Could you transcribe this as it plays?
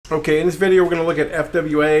Okay, in this video we're going to look at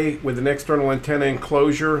FWA with an external antenna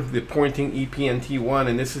enclosure, the Poynting EPNT-1,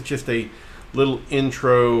 and this is just a little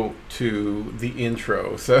intro to the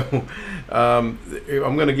intro. So I'm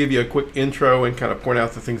going to give you a quick intro and kind of point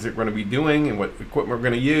out the things that we're going to be doing and what equipment we're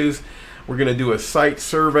going to use. We're going to do a site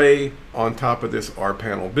survey on top of this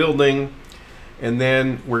R-panel building, and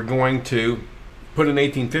then we're going to put an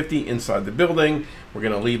 1850 inside the building. We're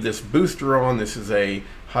going to leave this booster on. This is a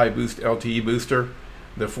high boost LTE booster,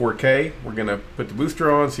 the 4K. We're going to put the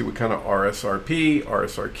booster on, see what kind of RSRP,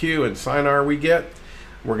 RSRQ, and SINAR we get.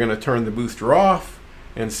 We're going to turn the booster off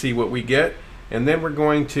and see what we get. And then we're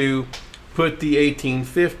going to put the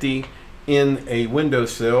 1850 in a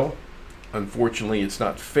windowsill. Unfortunately, it's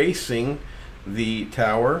not facing the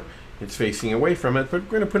tower. It's facing away from it, but we're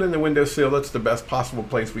going to put it in the windowsill. That's the best possible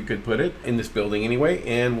place we could put it in this building anyway.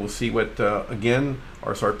 And we'll see what, again,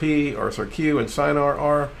 RSRP, RSRQ, and SINAR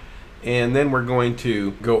are. And then we're going to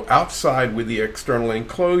go outside with the external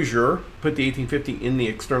enclosure, put the 1850 in the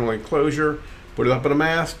external enclosure, put it up on a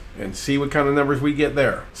mast, and see what kind of numbers we get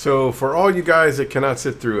there. So for all you guys that cannot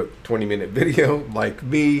sit through a 20-minute video like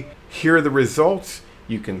me, here are the results.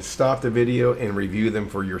 You can stop the video and review them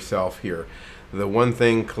for yourself here. The one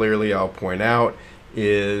thing clearly I'll point out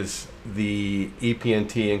is the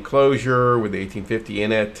EPNT enclosure with the 1850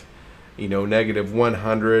 in it, you know, negative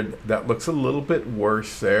 100. That looks a little bit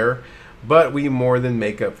worse there, but we more than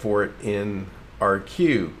make up for it in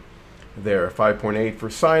RQ. There, 5.8 for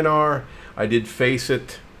SINAR. I did face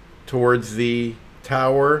it towards the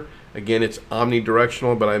tower. Again, it's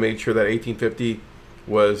omnidirectional, but I made sure that 1850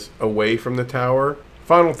 was away from the tower.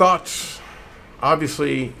 Final thoughts.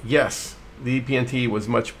 Obviously, yes, the EPNT was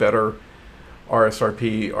much better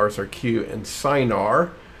RSRP, RSRQ, and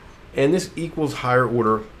SINAR, and this equals higher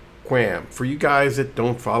order QAM. For you guys that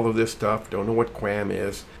don't follow this stuff, don't know what QAM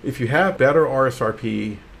is, if you have better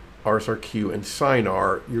RSRP, RSRQ, and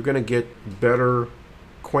SINAR, you're going to get better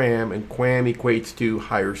QAM, and QAM equates to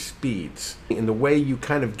higher speeds. And the way you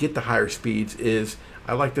kind of get the higher speeds is,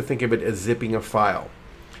 I like to think of it as zipping a file.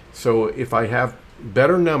 So if I have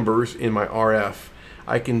better numbers in my RF,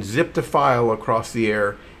 I can zip the file across the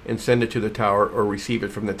air and send it to the tower or receive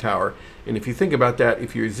it from the tower. And if you think about that,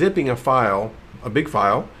 if you're zipping a file, a big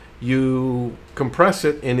file, you compress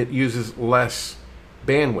it and it uses less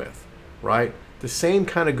bandwidth, right? The same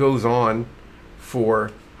kind of goes on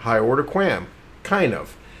for high order QAM, kind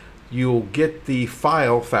of. You'll get the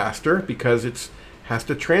file faster because it has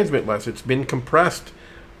to transmit less. It's been compressed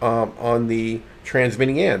on the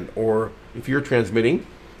transmitting end, or if you're transmitting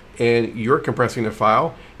and you're compressing the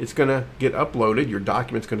file, it's going to get uploaded. Your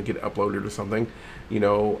document's going to get uploaded or something, you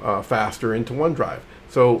know, faster into OneDrive.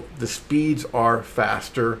 So the speeds are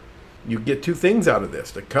faster. You get two things out of this.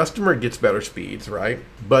 The customer gets better speeds, right?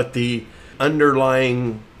 But the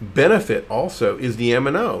underlying benefit also is the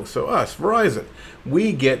MNO. So us, Verizon,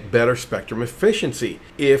 we get better spectrum efficiency.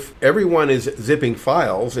 If everyone is zipping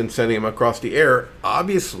files and sending them across the air,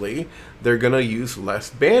 obviously they're going to use less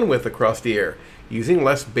bandwidth across the air. Using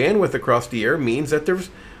less bandwidth across the air means that there's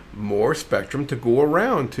more spectrum to go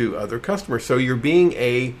around to other customers. So you're being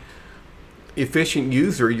a efficient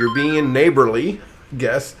user, you're being neighborly,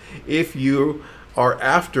 guess, if you are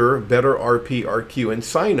after better RP, RQ, and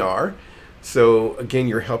SINAR. So again,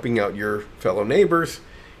 you're helping out your fellow neighbors.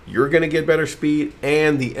 You're going to get better speed,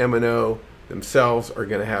 and the MNO themselves are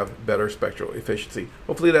going to have better spectral efficiency.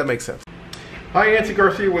 Hopefully that makes sense. Hi, Nancy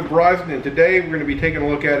Garcia with Verizon, and today we're going to be taking a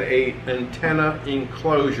look at an antenna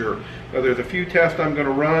enclosure. Now, there's a few tests I'm going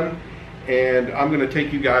to run, and I'm going to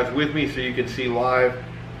take you guys with me so you can see live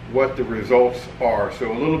what the results are. So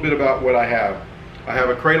a little bit about what I have. I have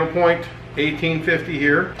a Cradlepoint 1850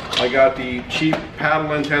 here. I got the cheap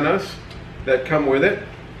paddle antennas that come with it.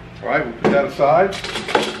 All right, we'll put that aside.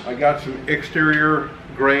 I got some exterior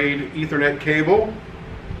grade Ethernet cable.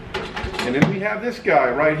 And then we have this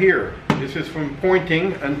guy right here. This is from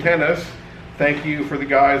Poynting Antennas. Thank you for the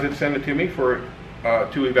guys that sent it to me for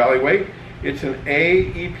to evaluate. It's an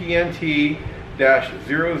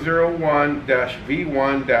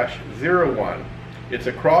AEPNT-001-V1-01. It's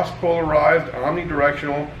a cross-polarized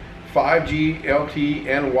omnidirectional 5G, LTE,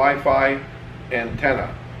 and Wi-Fi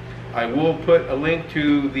antenna. I will put a link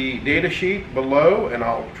to the data sheet below, and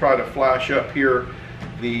I'll try to flash up here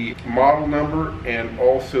the model number and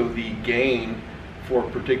also the gain for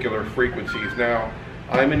particular frequencies. Now,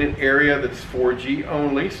 I'm in an area that's 4G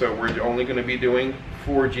only, so we're only going to be doing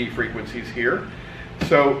 4G frequencies here.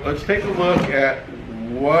 So let's take a look at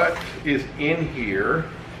what is in here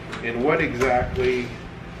and what exactly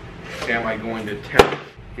am I going to test.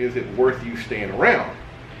 Is it worth you staying around?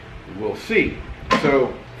 We'll see.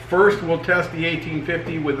 So First, we'll test the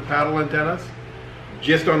 1850 with the paddle antennas,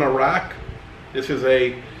 just on a rack. This is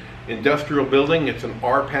a industrial building. It's an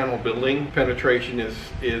R-panel building. Penetration is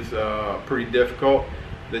pretty difficult.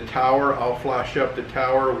 The tower, I'll flash up the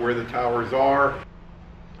tower where the towers are.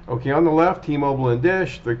 Okay, on the left, T-Mobile and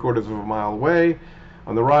Dish, 3/4 of a mile away.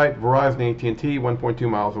 On the right, Verizon, AT&T, 1.2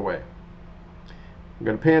 miles away. I'm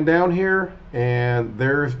going to pan down here, and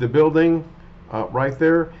there's the building right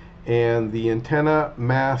there, and the antenna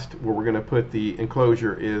mast where we're going to put the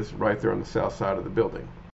enclosure is right there on the south side of the building.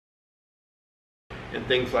 And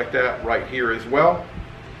things like that right here as well.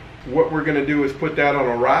 What we're going to do is put that on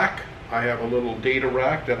a rack. I have a little data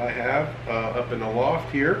rack that I have up in the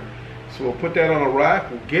loft here. So we'll put that on a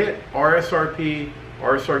rack. We'll get RSRP,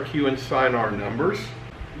 RSRQ, and SINAR numbers.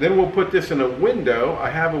 Then we'll put this in a window.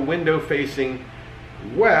 I have a window facing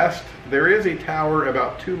west. There is a tower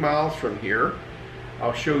about 2 miles from here.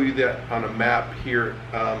 I'll show you that on a map here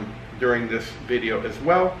during this video as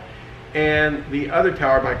well. And the other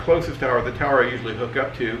tower, my closest tower, the tower I usually hook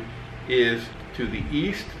up to, is to the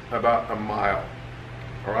east about a mile.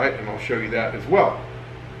 All right, and I'll show you that as well.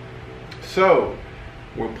 So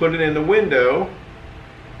we'll put it in the window.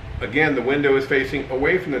 Again, the window is facing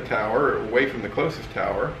away from the tower, or away from the closest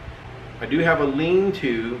tower. I do have a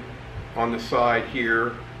lean-to on the side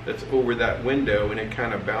here that's over that window, and it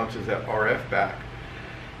kind of bounces that RF back.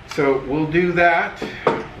 So we'll do that,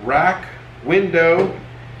 rack, window,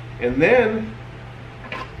 and then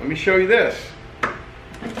let me show you this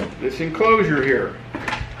enclosure here.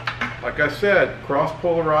 Like I said,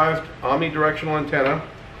 cross-polarized omnidirectional antenna.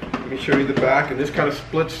 Let me show you the back, and this kind of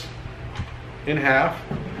splits in half.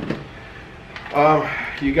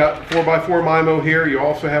 You got 4x4 MIMO here. You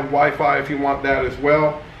also have Wi-Fi if you want that as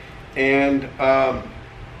well. And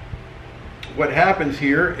what happens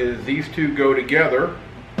here is these two go together.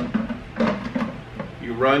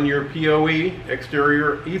 You run your PoE,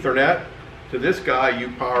 exterior Ethernet, to this guy. You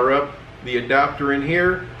power up the adapter in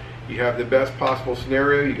here. You have the best possible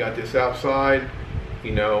scenario. You got this outside,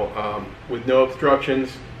 you know, with no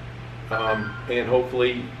obstructions, and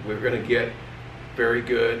hopefully we're going to get very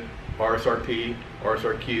good RSRP,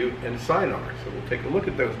 RSRQ, and SINAR. So we'll take a look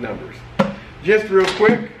at those numbers. Just real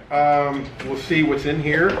quick, we'll see what's in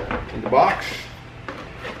here in the box.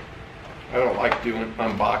 I don't like doing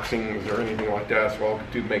unboxings or anything like that, so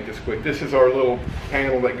I'll make this quick. This is our little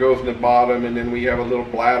panel that goes in the bottom, and then we have a little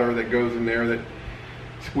bladder that goes in there that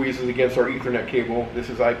squeezes against our Ethernet cable. This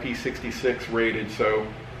is IP66 rated, so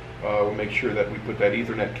we'll make sure that we put that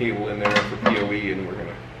Ethernet cable in there for PoE, and we're going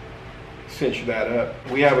to cinch that up.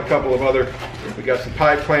 We have a couple of other, we got some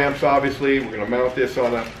pipe clamps, obviously. We're going to mount this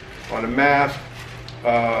on a mast.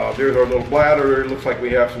 There's our little bladder. It looks like we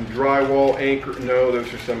have some drywall anchor. No,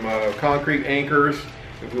 those are some concrete anchors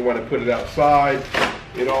if we want to put it outside.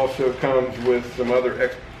 It also comes with some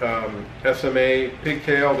other SMA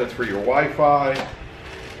pigtail that's for your Wi-Fi.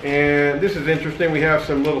 And this is interesting. We have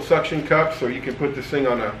some little suction cups, so you can put this thing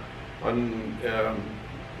on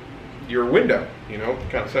your window. You know,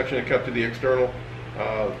 kind of suction a cup to the external,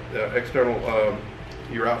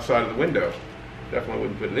 your outside of the window. Definitely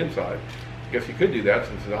wouldn't put it inside. I guess you could do that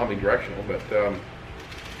since it's omnidirectional, but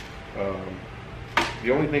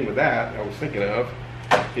the only thing with that I was thinking of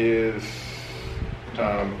is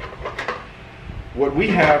what we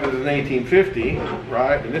have is an 1850,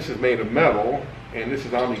 right? And this is made of metal, and this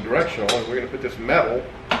is omnidirectional, and we're going to put this metal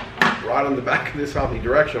right on the back of this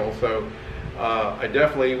omnidirectional. So I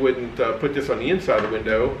definitely wouldn't put this on the inside of the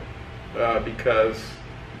window because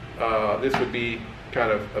this would be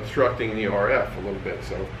kind of obstructing the RF a little bit.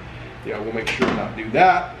 So yeah, we'll make sure not to do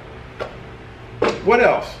that. What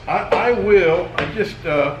else? I just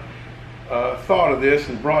thought of this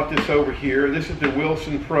and brought this over here. This is the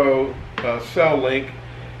Wilson Pro cell link.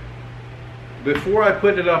 Before I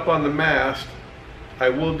put it up on the mast, I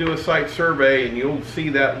will do a site survey, and you'll see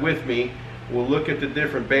that with me. We'll look at the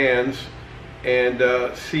different bands and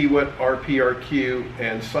see what RPRQ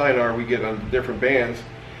and SINAR we get on the different bands,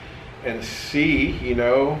 and see, you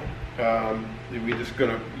know, we're just going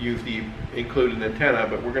to use the included antenna,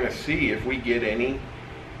 but we're going to see if we get any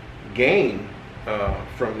gain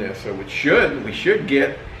from this. So we should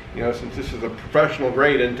get, you know, since this is a professional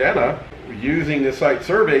grade antenna, using the site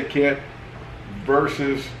survey kit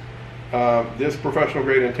versus this professional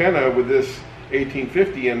grade antenna with this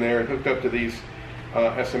 1850 in there and hooked up to these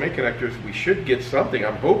SMA connectors, we should get something.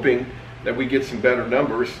 I'm hoping that we get some better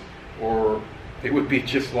numbers, or it would be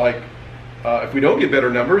just like, if we don't get better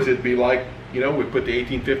numbers, it'd be like, you know, we put the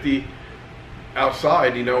 1850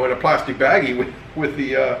 outside, you know, in a plastic baggie with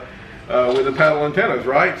the with the paddle antennas,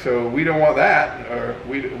 right? So we don't want that. Or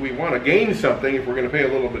we want to gain something if we're going to pay a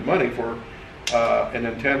little bit of money for an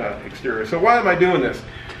antenna exterior. So why am I doing this?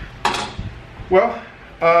 Well,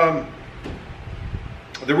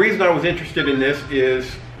 the reason I was interested in this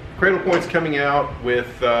is Cradlepoint's coming out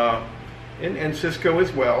with, and Cisco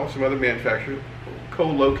as well, some other manufacturers,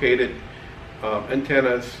 co-located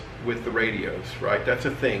antennas with the radios, right? That's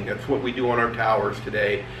a thing. That's what we do on our towers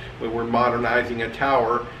today. When we're modernizing a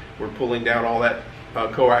tower, we're pulling down all that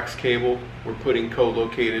coax cable. We're putting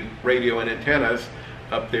co-located radio and antennas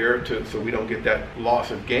up there so we don't get that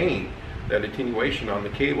loss of gain, that attenuation on the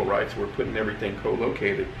cable, right? So we're putting everything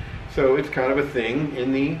co-located. So it's kind of a thing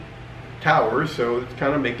in the towers, so it's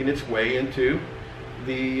kind of making its way into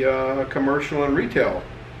the commercial and retail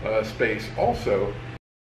space also.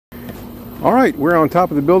 All right, we're on top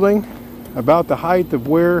of the building, about the height of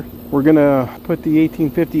where we're gonna put the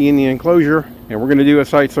 1850 in the enclosure, and we're gonna do a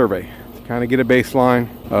site survey to kind of get a baseline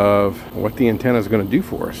of what the antenna is gonna do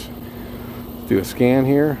for us. Let's do a scan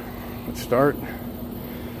here. Let's start.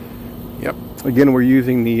 Yep, again, we're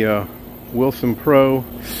using the Wilson Pro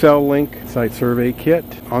Cell Link site survey kit.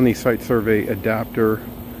 On the site survey adapter,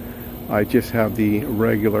 I just have the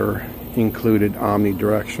regular included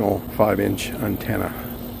omnidirectional 5-inch antenna.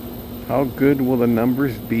 How good will the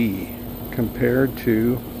numbers be compared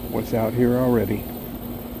to what's out here already?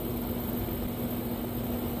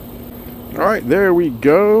 All right, there we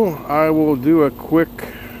go. I will do a quick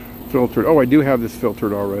filter. Oh, I do have this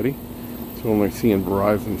filtered already, so I'm only seeing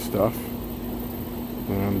Verizon stuff.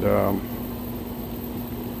 And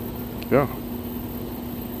yeah,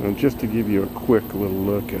 and just to give you a quick little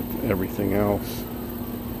look at everything else,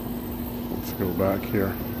 let's go back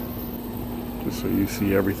here just so you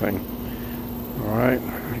see everything. All right,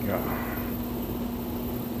 I got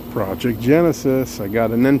Project Genesis. I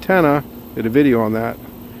got an antenna, did a video on that,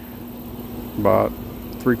 about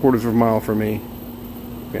 3/4 of a mile from me.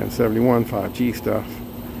 Band 71 5G stuff.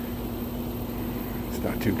 It's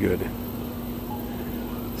not too good.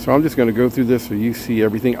 So I'm just going to go through this so you see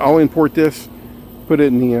everything. I'll import this, put it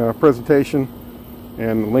in the presentation,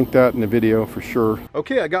 and link that in the video for sure.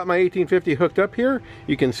 Okay, I got my 1850 hooked up here.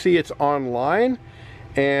 You can see it's online,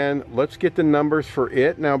 and let's get the numbers for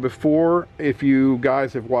it. Now before, if you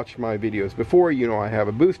guys have watched my videos before, you know I have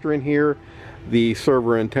a booster in here. The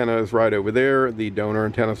server antenna is right over there. The donor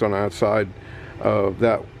antenna is on the outside of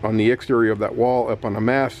that, on the exterior of that wall up on the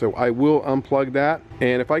mast. So I will unplug that,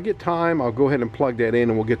 and if I get time, I'll go ahead and plug that in,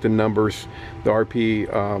 and we'll get the numbers, the RP,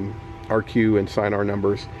 RQ and SINAR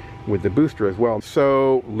numbers with the booster as well.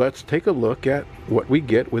 So let's take a look at what we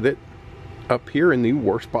get with it up here in the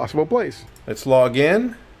worst possible place. Let's log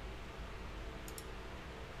in.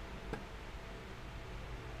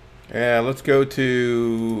 And let's go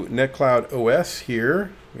to NetCloud OS here.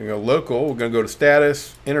 We're going to go local. We're going to go to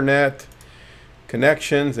status, internet,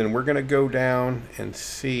 connections, and we're going to go down and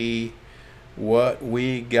see what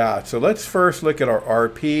we got. So let's first look at our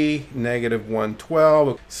RP,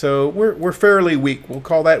 -112. So we're fairly weak. We'll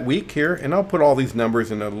call that weak here, and I'll put all these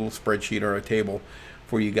numbers in a little spreadsheet or a table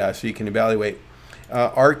for you guys so you can evaluate.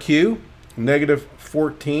 RQ,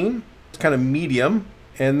 -14. It's kind of medium.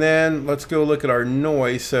 And then let's go look at our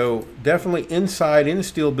noise. So definitely inside in the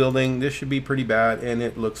steel building, this should be pretty bad, and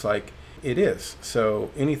it looks like it is.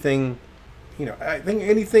 So anything, you know, I think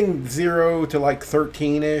anything 0 to like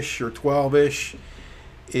 13-ish or 12-ish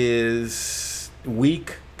is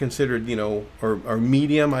weak, considered, you know, or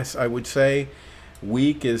medium, I would say.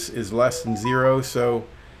 Weak is less than 0, so,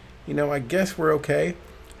 you know, I guess we're okay.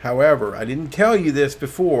 However, I didn't tell you this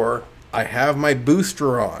before, I have my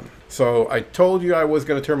booster on. So I told you I was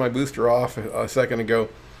going to turn my booster off a second ago,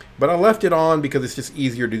 but I left it on because it's just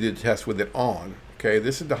easier to do the test with it on. Okay,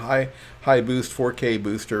 this is the high boost 4K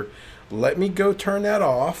booster. Let me go turn that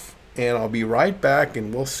off, and I'll be right back,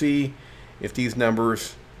 and we'll see if these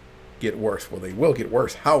numbers get worse. Well, they will get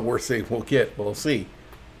worse. How worse they will get, we'll see.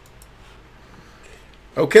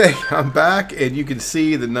 Okay, I'm back, and you can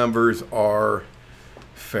see the numbers are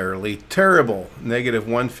fairly terrible.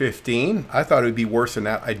 -115. I thought it would be worse than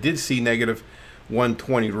that. I did see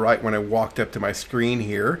 -120 right when I walked up to my screen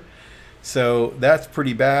here. So that's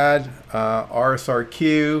pretty bad.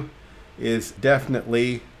 RSRQ is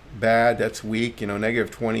definitely bad. That's weak. You know,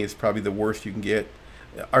 -20 is probably the worst you can get.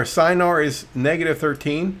 Our SINAR is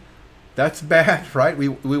 -13. That's bad, right?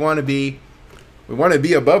 We want to be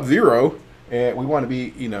above 0, and we want to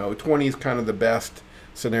be, you know, 20 is kind of the best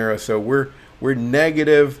scenario. So we're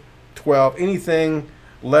 -12. Anything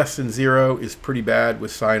less than 0 is pretty bad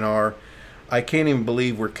with SINAR. I can't even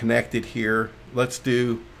believe we're connected here. Let's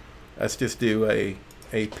just do a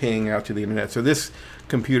a ping out to the internet. So this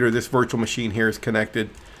computer, this virtual machine here, is connected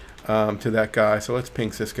to that guy. So let's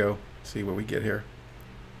ping Cisco, see what we get here.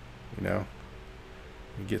 You know,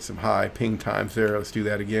 we get some high ping times there. Let's do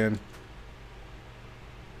that again.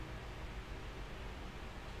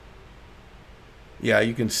 Yeah,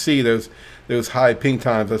 you can see those high ping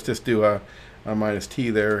times. Let's just do a minus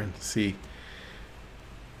T there and see.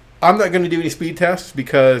 I'm not going to do any speed tests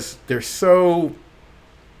because they're so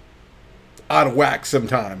out of whack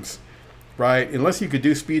sometimes, right? Unless you could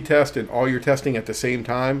do speed test and all your testing at the same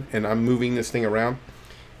time, and I'm moving this thing around,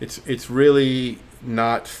 it's really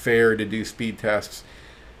not fair to do speed tests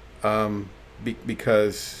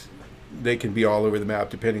because they can be all over the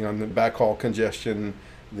map depending on the backhaul congestion,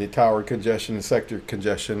 the tower congestion, the sector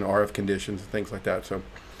congestion, RF conditions, and things like that. So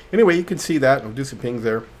anyway, you can see that. I'll do some pings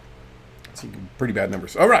there. See pretty bad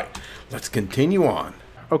numbers. All right, let's continue on.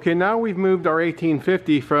 Okay, now we've moved our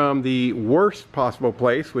 1850 from the worst possible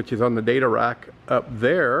place, which is on the data rack up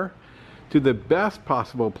there, to the best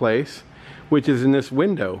possible place, which is in this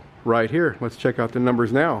window right here. Let's check out the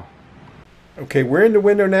numbers now. Okay, we're in the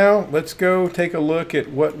window now. Let's go take a look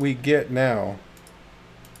at what we get now.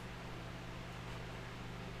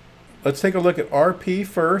 Let's take a look at RP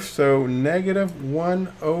first. So negative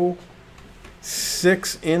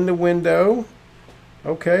 106 in the window.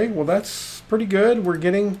 Okay, well that's pretty good. We're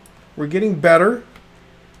getting better,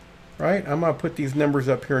 right? I'm gonna put these numbers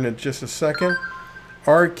up here in just a second.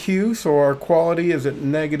 RQ, so our quality is at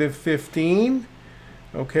negative 15.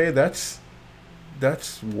 Okay, that's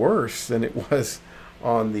worse than it was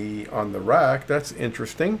on the rack. That's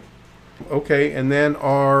interesting. Okay, and then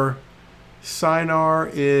our SINAR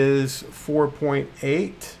is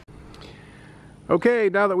 4.8. Okay,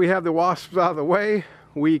 now that we have the wasps out of the way,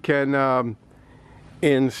 we can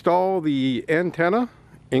install the antenna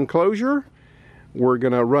enclosure. We're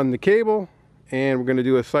going to run the cable and we're going to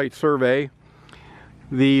do a site survey.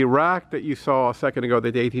 The rack that you saw a second ago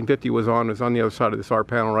that the 1850 was on the other side of this R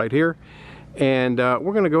panel right here. And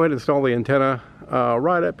we're going to go ahead and install the antenna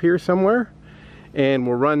right up here somewhere. And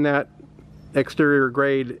we'll run that exterior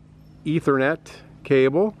grade Ethernet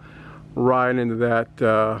cable right into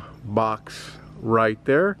that box right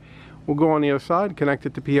there. We'll go on the other side, connect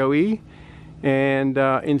it to PoE, and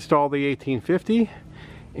install the 1850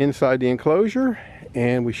 inside the enclosure,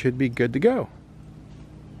 and we should be good to go.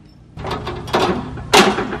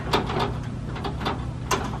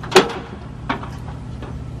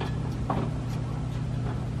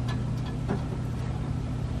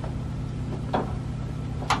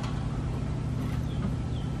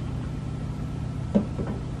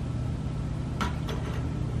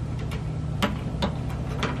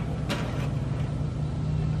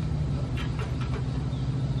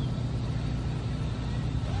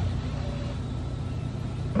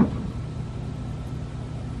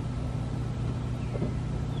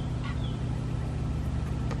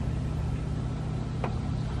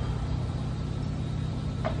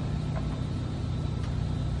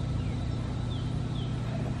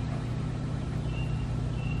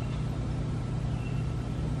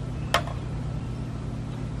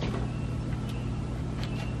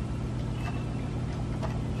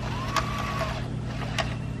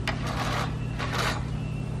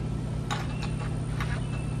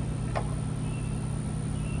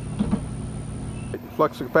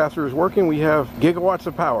 Flux capacitor is working. We have gigawatts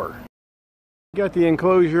of power. Got the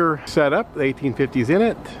enclosure set up. The 1850 is in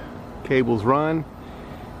it. Cables run.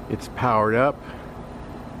 It's powered up.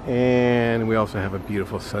 And we also have a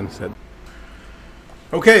beautiful sunset.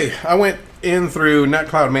 Okay, I went in through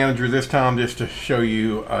NetCloud Manager this time just to show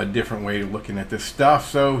you a different way of looking at this stuff.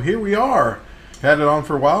 So here we are. Had it on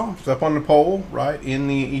for a while. It's up on the pole, right in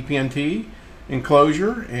the EPNT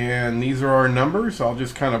enclosure, and these are our numbers. I'll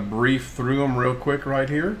just kind of brief through them real quick right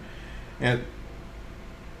here. And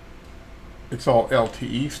it's all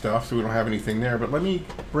LTE stuff, so we don't have anything there. But let me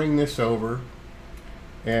bring this over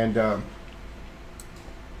and kind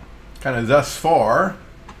of thus far,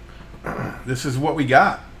 this is what we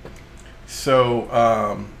got. So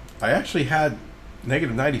I actually had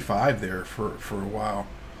negative 95 there for a while,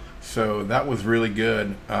 so that was really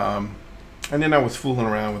good. And then I was fooling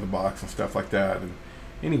around with the box and stuff like that. And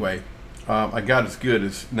anyway, I got as good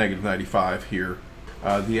as negative 95 here.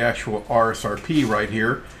 The actual RSRP right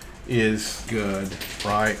here is good,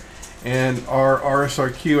 right? And our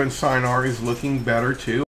RSRQ and SINAR is looking better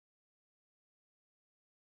too.